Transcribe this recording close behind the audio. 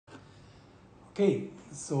Okay,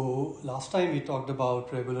 so last time we talked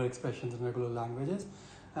about regular expressions in regular languages,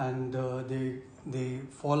 and they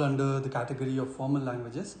fall under the category of formal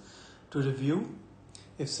languages. To review,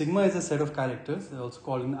 if sigma is a set of characters, also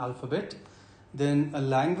called an alphabet, then a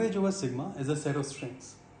language over sigma is a set of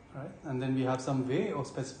strings, right? And then we have some way of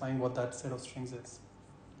specifying what that set of strings is.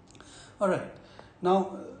 All right,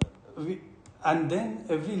 now and then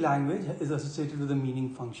every language is associated with a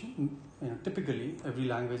meaning function. Typically, every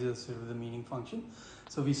language is associated with a meaning function.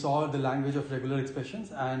 So we saw the language of regular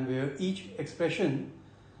expressions, and where each expression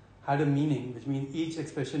had a meaning, which means each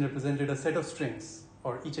expression represented a set of strings,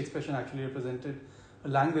 or each expression actually represented a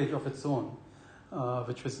language of its own,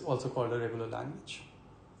 which was also called a regular language.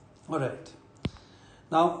 All right.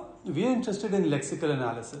 Now, we are interested in lexical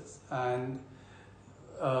analysis, and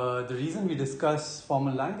the reason we discuss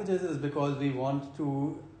formal languages is because we want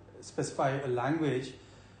to specify a language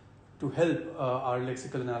to help our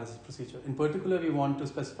lexical analysis procedure. In particular, we want to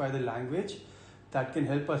specify the language that can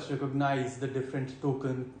help us recognize the different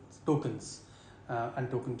tokens and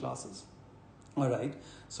token classes. All right,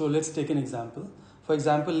 so let's take an example. For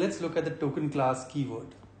example, let's look at the token class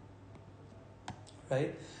keyword.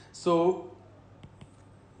 Right, so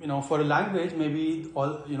for a language, maybe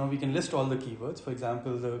we can list all the keywords. For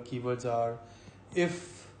example, the keywords are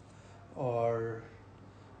if, or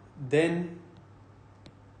then,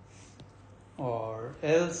 or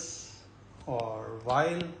else, or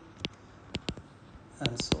while,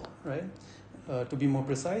 and so on, right? To be more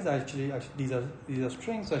precise, actually these are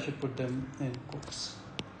strings, so I should put them in quotes.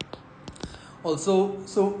 Also,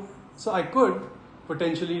 so I could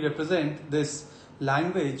potentially represent this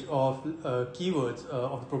language of keywords,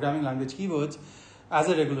 of the programming language keywords, as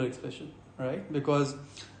a regular expression, right? Because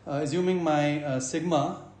assuming my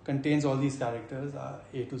sigma contains all these characters,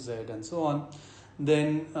 A to Z and so on,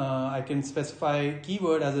 then I can specify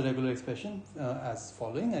keyword as a regular expression as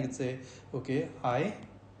following. I can say, okay, I,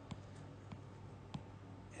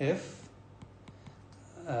 if,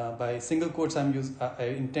 by single quotes I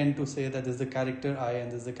intend to say that this is the character I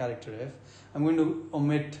and this is the character F. I'm going to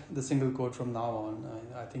omit the single quote from now on.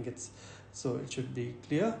 I think it should be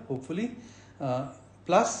clear, hopefully.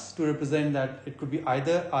 Plus, to represent that it could be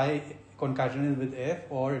either I concatenated with F,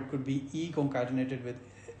 or it could be E concatenated with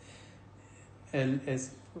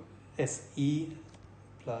SE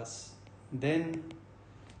plus then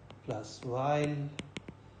plus while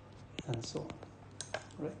and so on.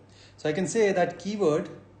 Right? So I can say that keyword,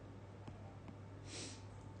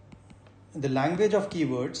 the language of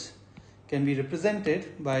keywords, can be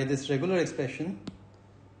represented by this regular expression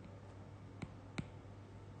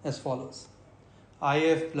as follows: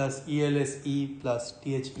 if plus ELSE plus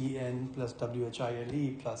THEN plus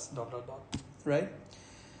WHILE plus ... right?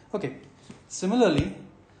 Okay. Similarly,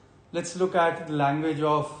 let's look at the language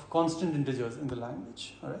of constant integers in the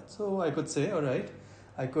language. All right. So I could say, all right,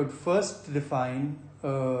 I could first define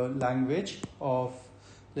a language of,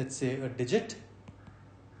 let's say, a digit.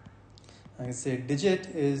 I can say digit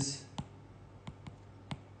is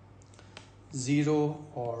 0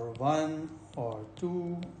 or 1 or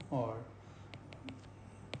 2 or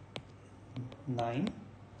 9.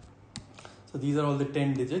 So these are all the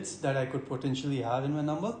 10 digits that I could potentially have in my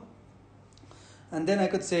number. And then I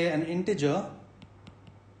could say an integer,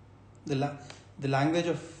 the language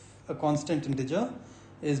of a constant integer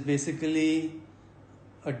is basically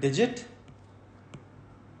a digit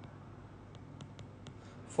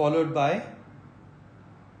followed by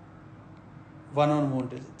one or more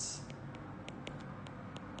digits.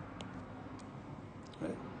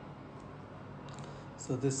 Right?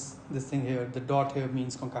 So this thing here, the dot here,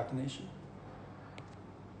 means concatenation.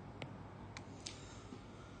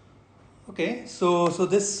 Okay, so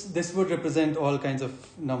this would represent all kinds of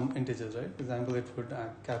integers, right? For example, it would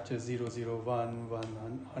capture 0, 0, 1,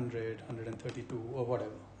 100, 132, or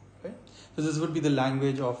whatever, right? So this would be the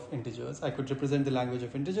language of integers. I could represent the language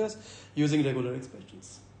of integers using regular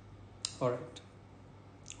expressions. All right.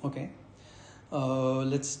 Okay.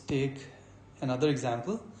 Let's take another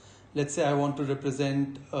example. Let's say I want to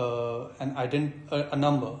represent a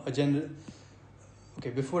number, a general. Okay,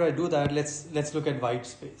 before I do that, let's look at white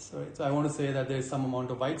space. Right? So I want to say that there is some amount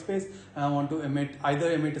of white space, and I want to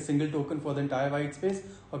either emit a single token for the entire white space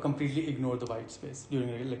or completely ignore the white space during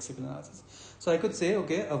a lexical analysis. So I could say,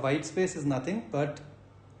 okay, a white space is nothing but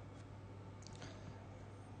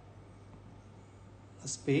a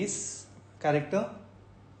space character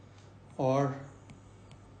or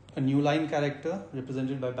a new line character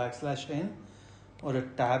represented by \n, or a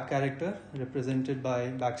tab character represented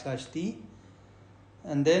by \t.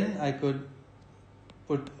 And then I could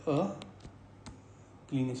put a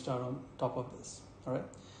clean star on top of this. All right.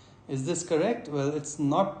 Is this correct? Well, it's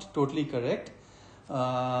not totally correct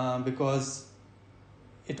because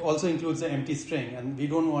it also includes the empty string, and we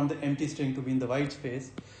don't want the empty string to be in the white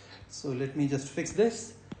space. So let me just fix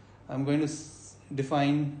this. I'm going to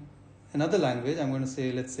define another language. I'm going to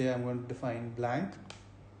say, let's say I'm going to define blank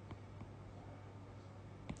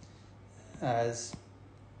as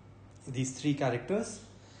these 3 characters,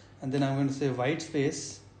 and then I'm going to say white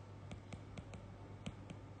space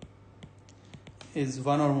is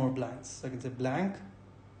 1 or more blanks. So I can say blank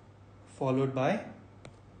followed by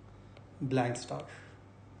blank star.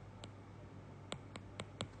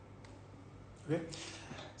 Okay,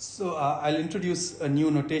 so I'll introduce a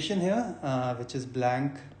new notation here, which is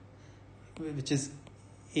blank, which is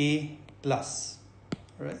A plus,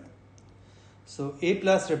 right? So A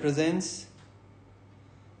plus represents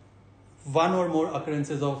 1 or more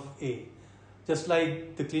occurrences of A. Just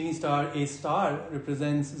like the cleaning star, A star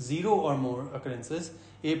represents 0 or more occurrences,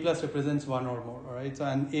 A plus represents 1 or more, all right? So,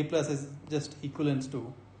 and A plus is just equivalent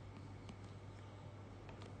to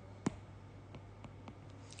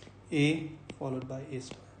A followed by A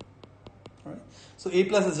star, all right? So A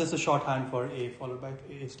plus is just a shorthand for A followed by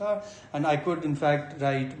A star, and I could in fact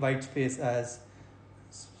write white space as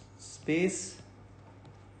space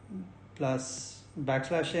plus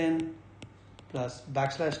backslash n plus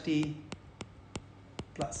backslash t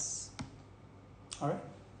plus. All right.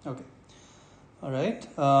 Okay. All right.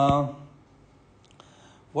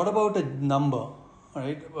 What about a number? All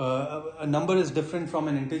right. A number is different from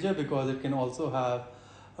an integer because it can also have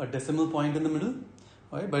a decimal point in the middle,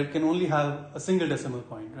 right? But it can only have a single decimal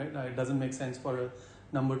point, right? It doesn't make sense for a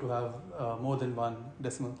number to have more than 1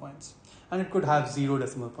 decimal points, and it could have 0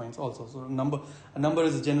 decimal points also. So a number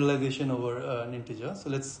is a generalization over an integer. So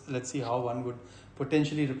let's see how one would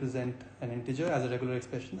potentially represent an integer as a regular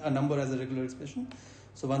expression, a number as a regular expression.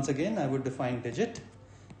 So once again, I would define digit,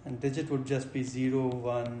 and digit would just be 0,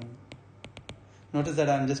 1. Notice that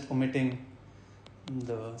I'm just omitting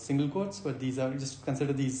the single quotes, but these are, just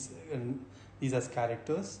consider these as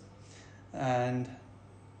characters. And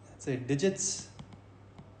let's say digits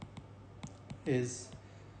is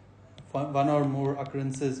 1 or more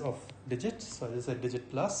occurrences of digits. So I just said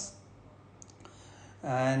digit plus.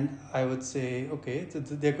 And I would say, okay, so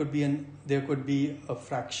there could be a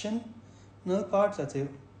fractional part. So that's a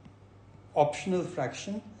optional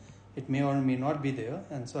fraction. It may or may not be there,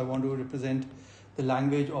 and so I want to represent the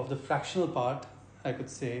language of the fractional part. I could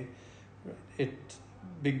say it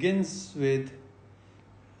begins with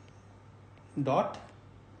dot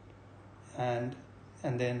and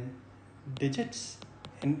then digits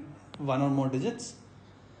in 1 or more digits.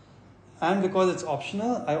 And because it's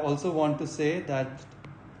optional, I also want to say that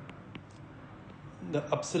the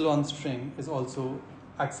epsilon string is also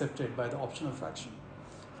accepted by the optional fraction.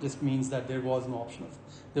 This means that there was no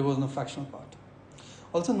fractional part.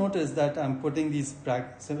 Also notice that I'm putting these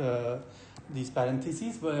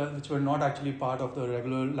parentheses which were not actually part of the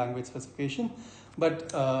regular language specification,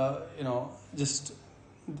 but I'm just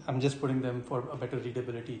putting them for a better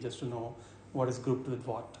readability, just to know what is grouped with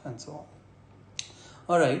what and so on.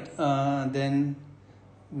 All right, then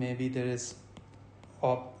maybe there is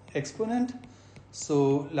exponent.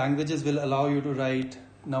 So languages will allow you to write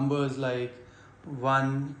numbers like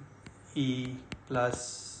 1e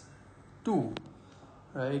plus 2,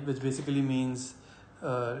 right? Which basically means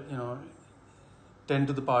 10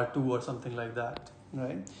 to the power 2 or something like that,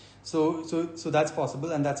 right? So that's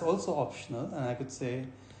possible, and that's also optional. And I could say,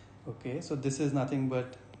 okay, so this is nothing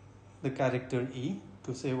but the character e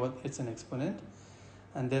to say what it's an exponent,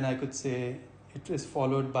 and then I could say it is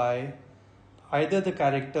followed by either the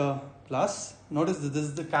character plus. Notice that this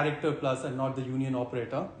is the character plus and not the union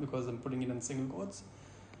operator because I'm putting it in single quotes,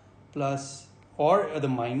 plus or the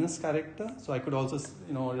minus character. So I could also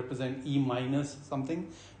represent e minus something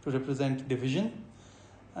to represent division,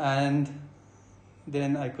 and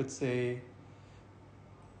then I could say,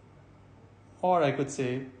 or I could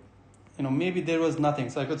say, maybe there was nothing.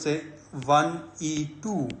 So I could say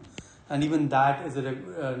 1e2, and even that is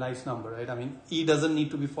a nice number, right? I mean, e doesn't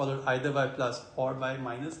need to be followed either by plus or by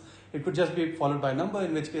minus. It could just be followed by a number,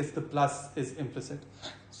 in which case the plus is implicit.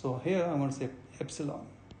 So here I'm going to say epsilon.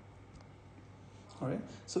 All right.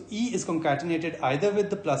 So e is concatenated either with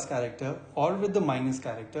the plus character or with the minus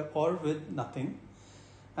character or with nothing,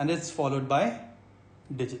 and it's followed by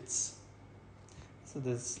digits. So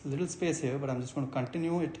there's little space here, but I'm just going to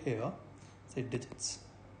continue it here. Say digits.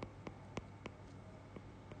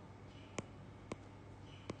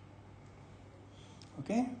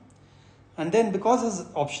 Okay, and then because it's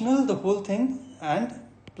optional, the whole thing and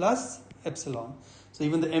plus epsilon. So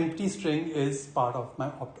even the empty string is part of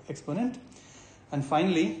my exponent. And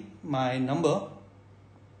finally, my number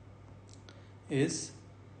is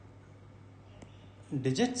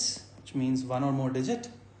digits, which means one or more digit,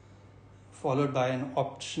 followed by an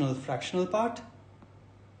optional fractional part,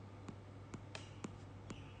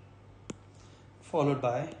 followed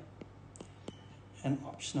by an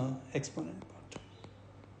optional exponent part.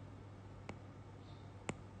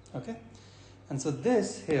 Okay, and so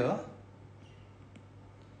this here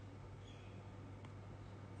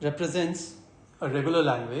represents a regular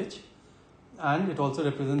language, and it also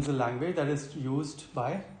represents a language that is used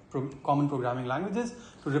by common programming languages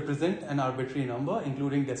to represent an arbitrary number,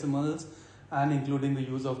 including decimals and including the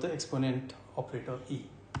use of the exponent operator e.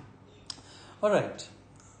 All right,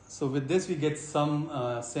 so with this we get some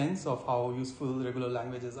sense of how useful regular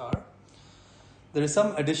languages are. There is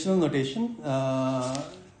some additional notation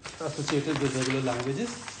associated with regular languages.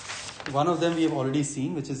 One of them we have already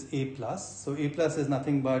seen, which is A+. So A+ is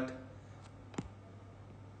nothing but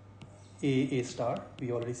A star.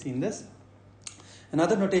 We already seen this.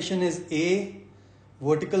 Another notation is A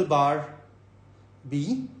vertical bar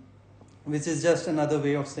B, which is just another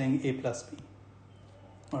way of saying A plus B.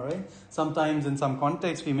 All right. Sometimes in some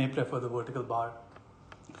contexts we may prefer the vertical bar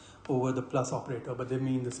over the plus operator, but they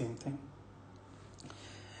mean the same thing.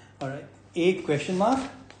 All right. A question mark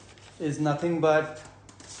is nothing but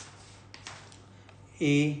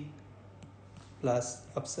A plus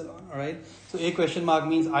epsilon. All right. So A question mark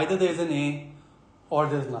means either there is an A or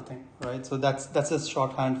there's nothing. Right. So that's a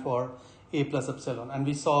shorthand for A plus epsilon, and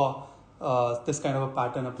we saw this kind of a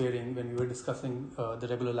pattern appearing when we were discussing the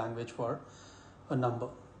regular language for a number,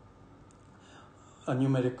 a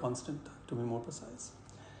numeric constant to be more precise.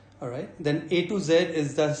 All right. Then A to Z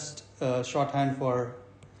is just shorthand for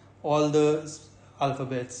all the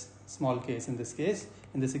alphabets, small case in this case,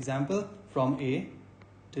 in this example, from A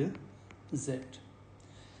to Z.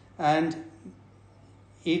 And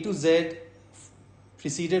A to Z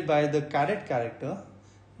preceded by the caret character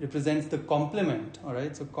represents the complement. All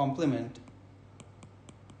right. So complement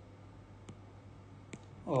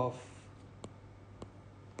of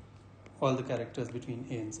all the characters between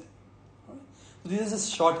A and Z. All right. So this is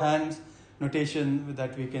a shorthand notation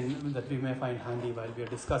that we may find handy while we are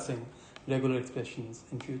discussing regular expressions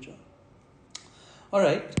in future. All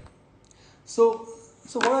right. So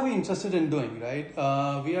what are we interested in doing, right?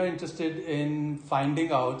 We are interested in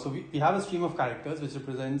finding out. So we have a stream of characters which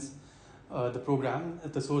represents the program,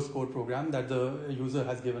 the source code program that the user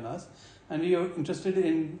has given us, and we are interested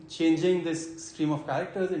in changing this stream of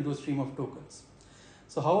characters into a stream of tokens.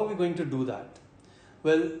 So how are we going to do that?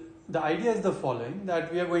 Well, the idea is the following,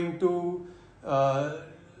 that we are going to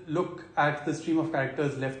look at the stream of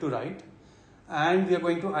characters left to right, and we are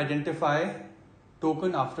going to identify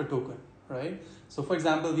token after token, right? So for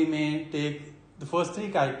example, we may take the first three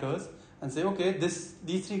characters and say, okay,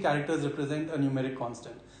 these three characters represent a numeric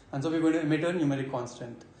constant. And so we're going to emit a numeric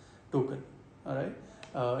constant token, all right?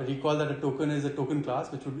 Recall that a token is a token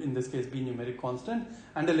class, which would in this case be numeric constant,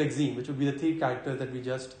 and a lexeme, which would be the three characters that we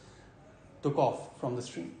just took off from the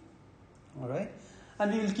string, all right?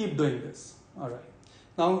 And we will keep doing this, all right?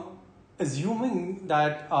 Now, assuming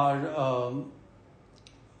that our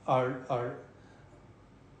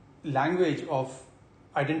language of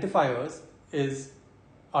identifiers is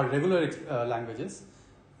our regular languages,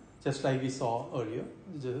 just like we saw earlier,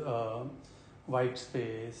 white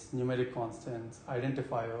space, numeric constants,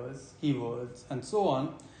 identifiers, keywords, and so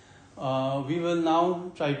on. We will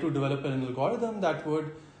now try to develop an algorithm that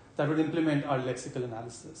would implement our lexical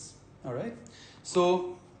analysis. All right.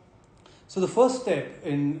 So the first step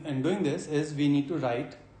in doing this is we need to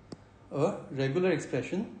write a regular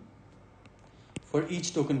expression for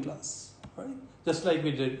each token class, right? Just like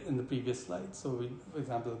we did in the previous slide. So, for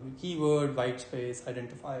example, keyword, white space,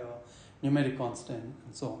 identifier, numeric constant,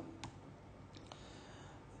 and so on.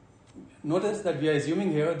 Notice that we are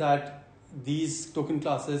assuming here that these token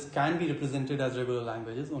classes can be represented as regular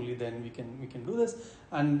languages. Only then we can do this.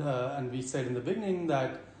 And we said in the beginning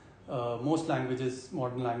that most languages,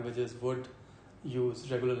 modern languages, would use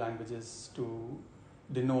regular languages to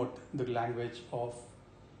denote the language of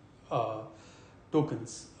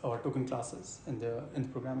tokens or token classes in the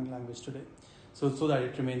programming language today, so that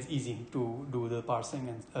it remains easy to do the parsing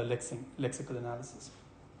and lexical analysis.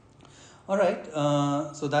 All right,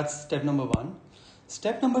 so that's step number one.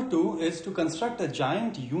 Step number two is to construct a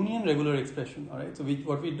giant union regular expression. All right, so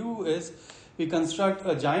what we do is we construct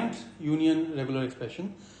a giant union regular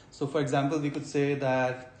expression. So for example, we could say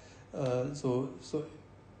that so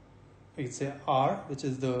we could say R, which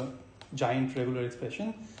is the giant regular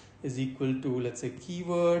expression, is equal to, let's say,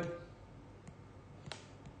 keyword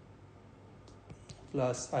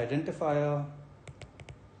plus identifier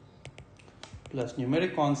plus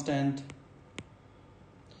numeric constant,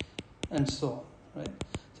 and so on, right?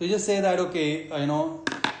 So you just say that, okay,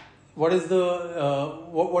 what is the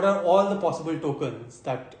what are all the possible tokens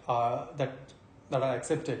that are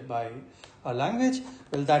accepted by a language?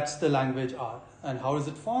 Well, that's the language R. And how is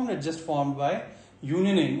it formed? It's just formed by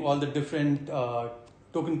unioning all the different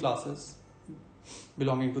token classes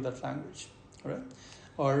belonging to that language, all right?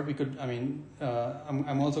 Or we could,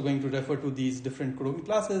 I'm also going to refer to these different token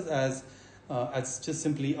classes as just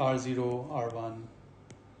simply R0, R1,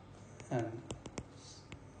 and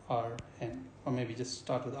Rn, or maybe just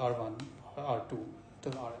start with R1, R2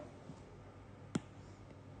 till Rn.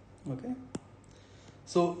 Okay.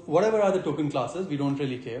 So whatever are the token classes, we don't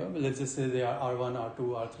really care. Let's just say they are R1,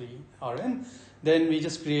 R2, R3, Rn. Then we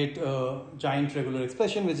just create a giant regular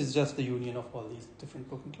expression, which is just the union of all these different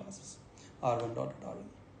token classes, R1 dot Rn.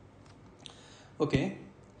 Okay.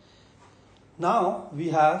 Now we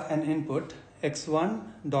have an input x1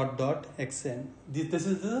 dot dot xn. This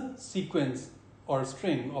is the sequence or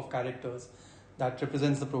string of characters that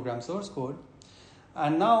represents the program source code.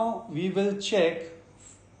 And now we will check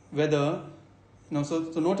whether,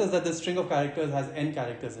 so notice that the string of characters has n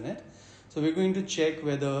characters in it. So we're going to check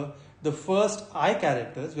whether the first I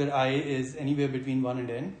characters, where I is anywhere between 1 and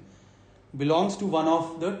n, belongs to one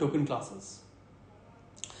of the token classes.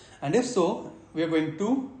 And if so, we are going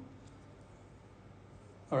to,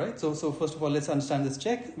 alright, so first of all, let's understand this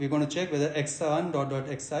check. We're going to check whether x1 dot dot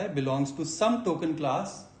xi belongs to some token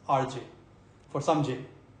class rj, for some j,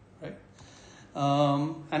 right?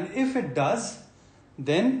 And if it does,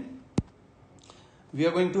 then we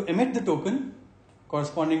are going to emit the token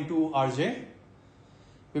corresponding to rj.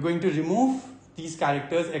 We're going to remove these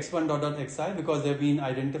characters x1 dot dot xi because they've been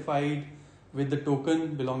identified with the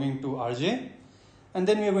token belonging to rj. And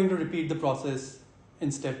then we are going to repeat the process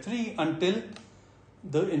in step 3 until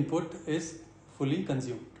the input is fully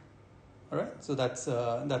consumed. All right, so that's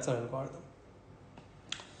our algorithm.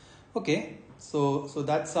 Okay, so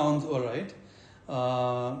that sounds all right.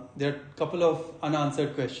 There are a couple of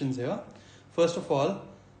unanswered questions here. First of all,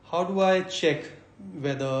 how do I check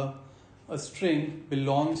whether a string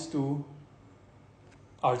belongs to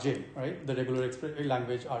RJ, right? The regular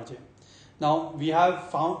language RJ. Now we have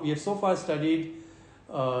so far studied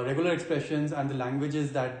regular expressions and the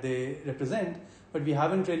languages that they represent, but we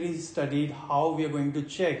haven't really studied how we are going to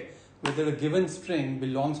check whether a given string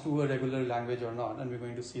belongs to a regular language or not, and we're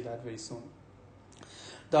going to see that very soon.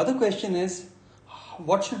 The other question is,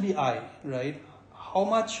 what should be I, right? How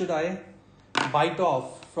much should I bite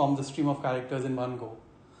off from the stream of characters in one go,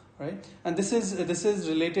 right? And this is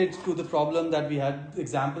related to the problem that we had,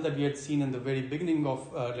 example that we had seen in the very beginning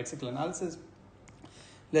of lexical analysis.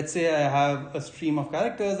 Let's say I have a stream of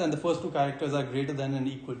characters and the first two characters are greater than and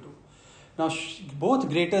equal to. Now, both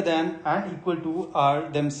greater than and equal to are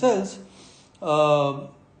themselves token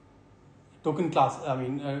class,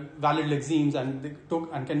 valid lexemes and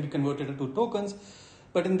can be converted into tokens.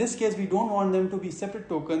 But in this case, we don't want them to be separate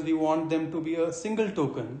tokens. We want them to be a single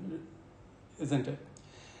token, isn't it?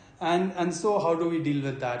 And so how do we deal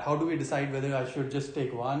with that? How do we decide whether I should just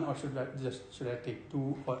take one or should I take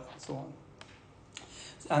two or so on?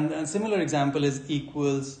 And a similar example is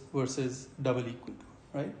equals versus double equal to,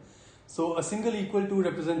 right? So a single equal to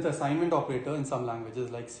represents the assignment operator in some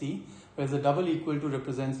languages like C, whereas a double equal to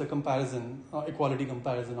represents the comparison, equality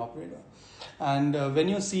comparison operator. And when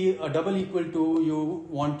you see a double equal to, you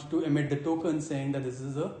want to emit the token saying that this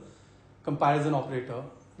is a comparison operator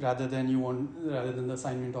rather than the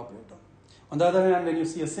assignment operator. On the other hand, when you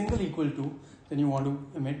see a single equal to, then you want to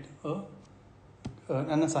emit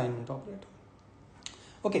an assignment operator.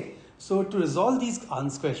 Okay, so to resolve these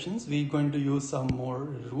questions, we're going to use some more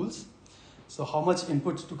rules. So how much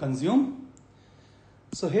input to consume?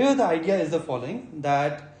 So here the idea is the following,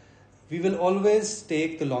 that we will always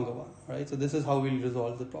take the longer one, right? So this is how we'll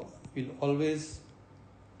resolve the problem. We'll always,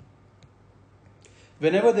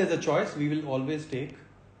 whenever there's a choice, we will always take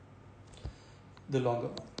the longer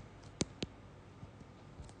one.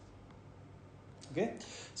 Okay,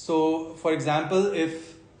 so for example,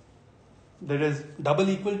 if there is double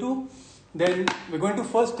equal to, then we're going to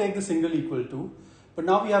first take the single equal to, but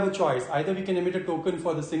now we have a choice. Either we can emit a token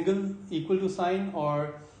for the single equal to sign,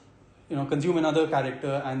 or consume another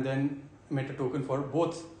character and then emit a token for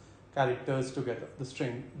both characters together, the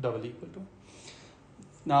string double equal to.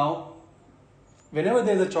 Now, whenever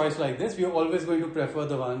there's a choice like this, we are always going to prefer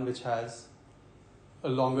the one which has a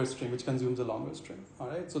longer string, which consumes a longer string. All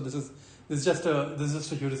right. So this is just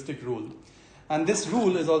a heuristic rule, and this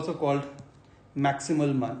rule is also called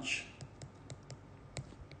maximal munch.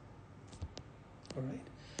 All right.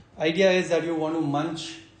 Idea is that you want to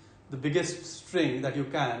munch the biggest string that you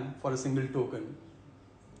can for a single token,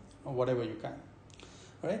 or whatever you can.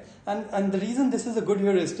 Right? And the reason this is a good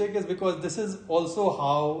heuristic is because this is also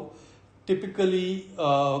how typically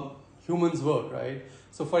humans work, right?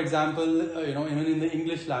 So for example, even in the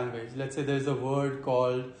English language, let's say there's a word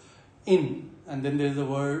called in, and then there's a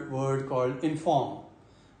word called inform,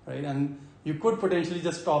 right? And you could potentially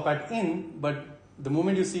just stop at in, but the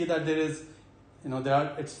moment you see that there is,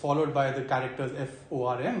 it's followed by the characters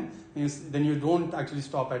FORM, then you don't actually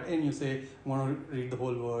stop at in, you say, I want to read the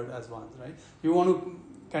whole word as once, right? You want to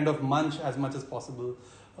kind of munch as much as possible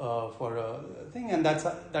for a thing, and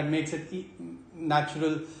that makes it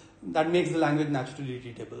natural. That makes the language naturally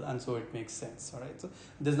readable, and so it makes sense. All right. So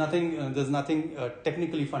there's nothing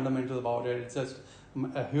technically fundamental about it. It's just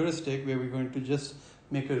a heuristic where we're going to just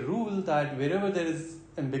make a rule that wherever there is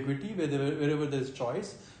ambiguity, wherever there is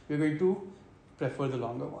choice, we're going to prefer the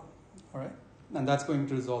longer one. All right, and that's going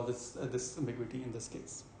to resolve this ambiguity in this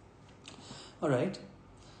case. All right.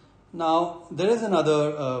 Now there is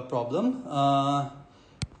another problem.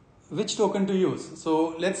 Which token to use?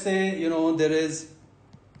 So let's say there is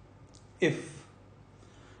if.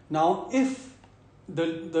 Now if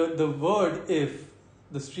the word if,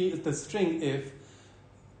 the string if,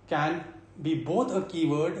 can be both a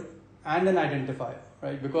keyword and an identifier,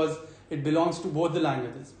 right? Because it belongs to both the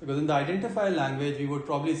languages. Because in the identifier language, we would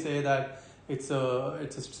probably say that it's a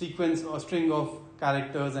sequence or string of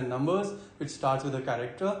characters and numbers which starts with a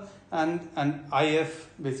character, and if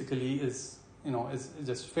basically is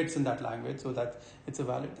just fits in that language, so that it's a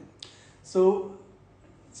valid thing. So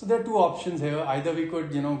there are two options here. Either we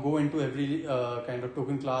could go into every kind of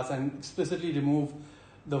token class and explicitly remove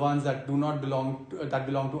the ones that do not belong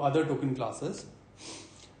to other token classes.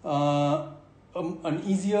 An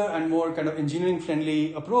easier and more kind of engineering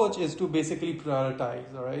friendly approach is to basically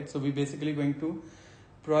prioritize. All right, so we're basically going to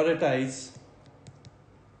prioritize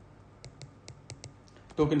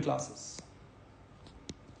token classes.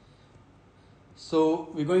 So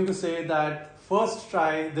we're going to say that first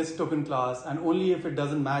try this token class, and only if it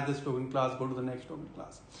doesn't match this token class, go to the next token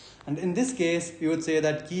class. And in this case, we would say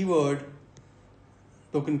that keyword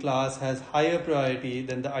token class has higher priority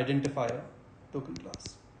than the identifier token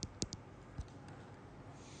class.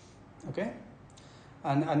 Okay,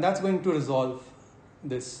 and that's going to resolve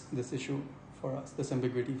this issue for us, this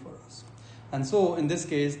ambiguity for us. And so in this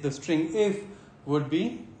case, the string if would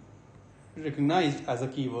be recognized as a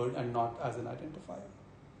keyword and not as an identifier.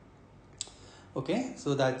 Okay,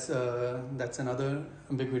 so that's another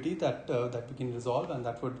ambiguity that we can resolve, and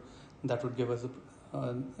that would give us a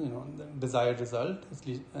the desired result, at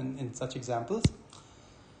least in such examples.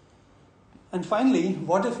 And finally,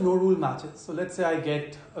 what if no rule matches? So let's say I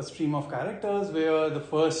get a stream of characters where the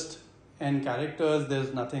first n characters,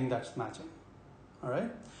 there's nothing that's matching. All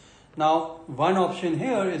right. Now, one option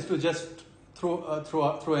here is to just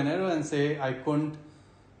throw an error and say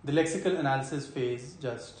the lexical analysis phase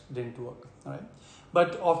just didn't work. All right.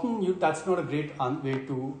 But often that's not a great way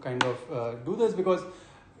to kind of do this, because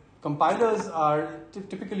compilers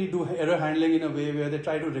typically do error handling in a way where they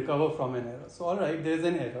try to recover from an error. So all right, there's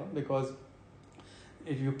an error because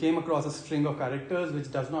if you came across a string of characters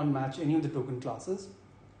which does not match any of the token classes,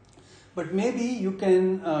 but maybe you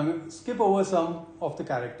can skip over some of the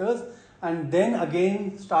characters and then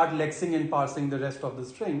again start lexing and parsing the rest of the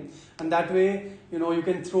string, and that way you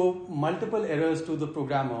can throw multiple errors to the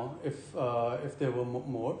programmer if there were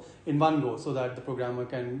more in one go, so that the programmer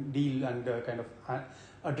can deal and kind of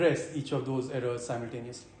address each of those errors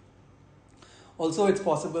simultaneously. Also, it's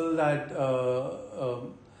possible that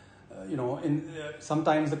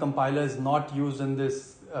sometimes the compiler is not used in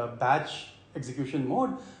this batch execution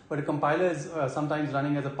mode, but a compiler is sometimes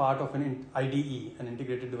running as a part of an IDE, an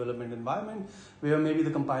integrated development environment, where maybe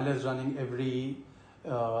the compiler is running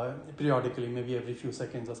periodically, maybe every few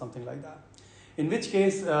seconds or something like that. In which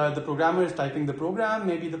case, the programmer is typing the program,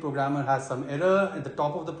 maybe the programmer has some error at the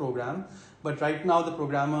top of the program, but right now the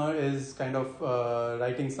programmer is kind of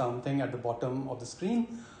writing something at the bottom of the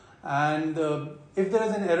screen. And if there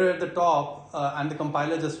is an error at the top and the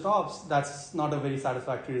compiler just stops, that's not a very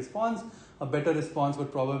satisfactory response. A better response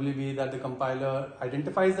would probably be that the compiler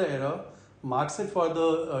identifies the error, marks it for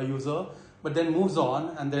the user, but then moves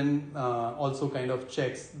on, and then also kind of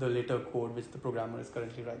checks the later code which the programmer is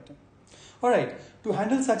currently writing. All right, to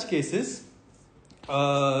handle such cases,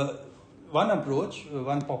 one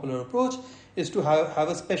popular approach is to have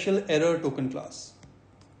a special error token class.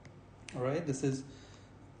 All right, this is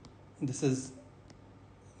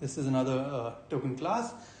another token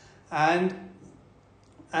class, and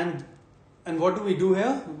what do we do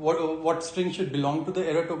here? What string should belong to the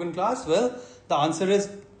error token class? Well, the answer is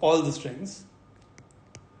all the strings,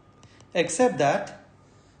 except that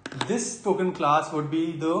this token class would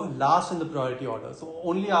be the last in the priority order. So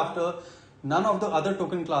only after none of the other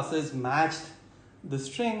token classes matched the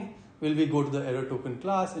string will we go to the error token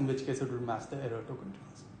class, in which case it would match the error token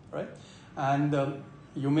class, right? And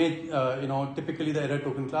you may, typically the error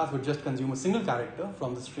token class would just consume a single character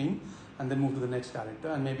from the stream and then move to the next character,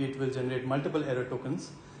 and maybe it will generate multiple error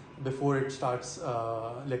tokens before it starts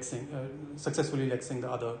successfully lexing the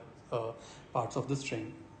other parts of the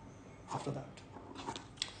string after that.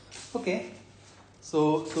 Okay,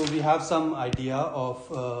 so we have some idea of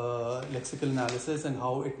lexical analysis and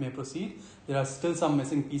how it may proceed. There are still some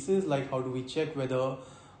missing pieces, like how do we check whether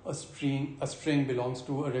a string belongs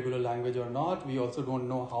to a regular language or not. We also don't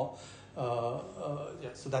know how.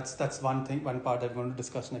 So that's one part I'm going to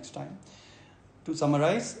discuss next time. To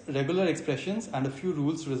summarize, regular expressions and a few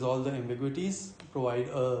rules to resolve the ambiguities provide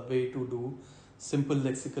a way to do simple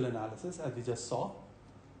lexical analysis, as we just saw.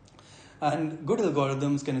 And good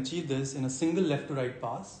algorithms can achieve this in a single left to right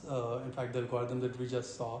pass. In fact, the algorithm that we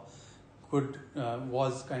just saw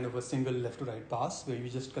was kind of a single left to right pass, where you're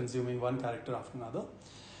just consuming one character after another.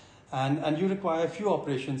 And you require a few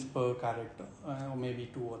operations per character, or maybe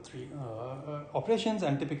 2 or 3 operations,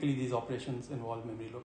 and typically these operations involve memory